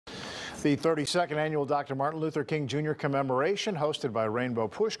The 32nd annual Dr. Martin Luther King Jr. commemoration, hosted by Rainbow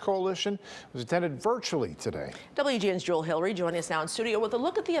Push Coalition, was attended virtually today. WGN's Joel Hillary joining us now in studio with a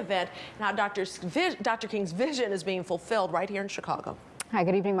look at the event and how Dr. King's vision is being fulfilled right here in Chicago. Hi,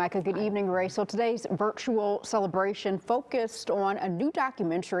 good evening, Micah. Good evening, Ray. So today's virtual celebration focused on a new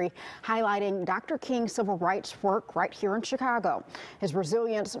documentary highlighting Dr. King's civil rights work right here in Chicago. His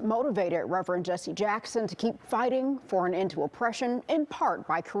resilience motivated Reverend Jesse Jackson to keep fighting for an end to oppression, in part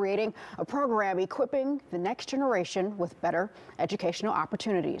by creating a program equipping the next generation with better educational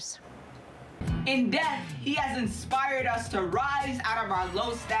opportunities. In death, he has inspired us to rise out of our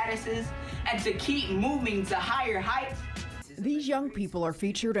low statuses and to keep moving to higher heights. These young people are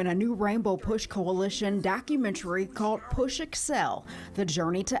featured in a new Rainbow Push Coalition documentary called Push Excel, The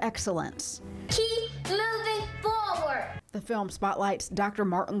Journey to Excellence. Keep moving forward. The film spotlights Dr.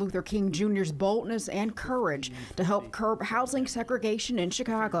 Martin Luther King Jr.'s boldness and courage to help curb housing segregation in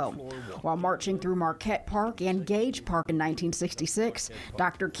Chicago. While marching through Marquette Park and Gage Park in 1966,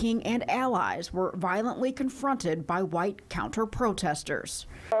 Dr. King and allies were violently confronted by white counter-protesters.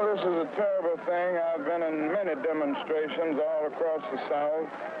 Oh, this is a terrible thing. I've been in many demonstrations all across the South,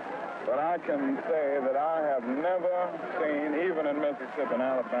 but I can say that I have never seen, even in Mississippi and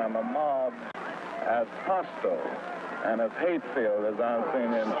Alabama, mobs as hostile and as hate-filled as I've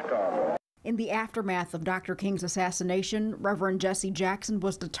seen in Chicago. In the aftermath of Dr. King's assassination, Reverend Jesse Jackson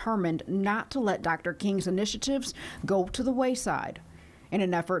was determined not to let Dr. King's initiatives go to the wayside. In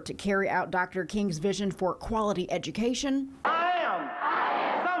an effort to carry out Dr. King's vision for quality education, I am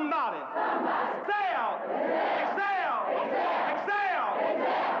somebody. Excel.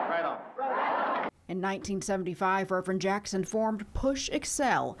 Right on. in 1975, Reverend Jackson formed Push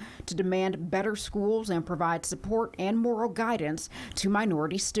Excel to demand better schools and provide support and moral guidance to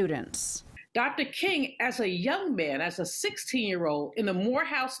minority students. Dr. King, as a young man, as a 16-year-old, in the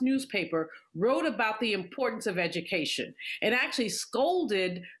Morehouse newspaper, wrote about the importance of education and actually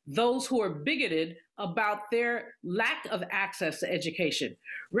scolded those who are bigoted about their lack of access to education.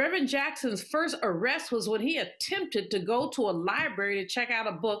 Reverend Jackson's first arrest was when he attempted to go to a library to check out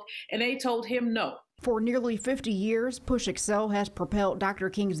a book, and they told him no. For nearly 50 years, Push Excel has propelled Dr.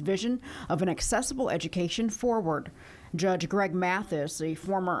 King's vision of an accessible education forward. Judge Greg Mathis, a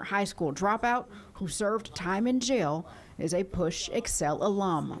former high school dropout who served time in jail, is a Push Excel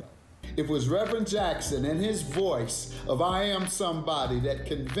alum. It was Reverend Jackson and his voice of I am somebody that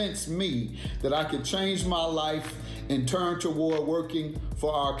convinced me that I could change my life and turn toward working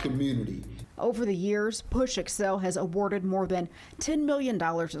for our community. Over the years, Push Excel has awarded more than $10 million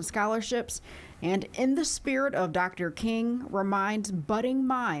in scholarships, and in the spirit of Dr. King, reminds budding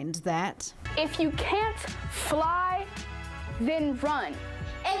minds that If you can't fly, then run.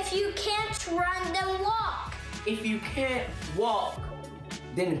 If you can't run, then walk. If you can't walk,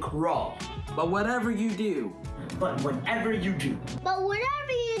 then crawl. But whatever you do, But whatever you do,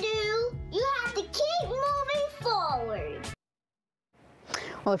 You have to keep moving forward.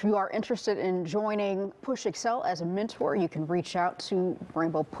 Well, if you are interested in joining Push Excel as a mentor, you can reach out to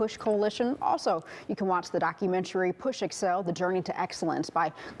Rainbow Push Coalition. Also, you can watch the documentary Push Excel, The Journey to Excellence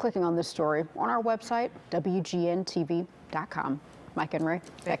by clicking on this story on our website, WGNTV.com. Mike and Ray,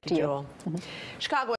 back to you. Joel. Chicago.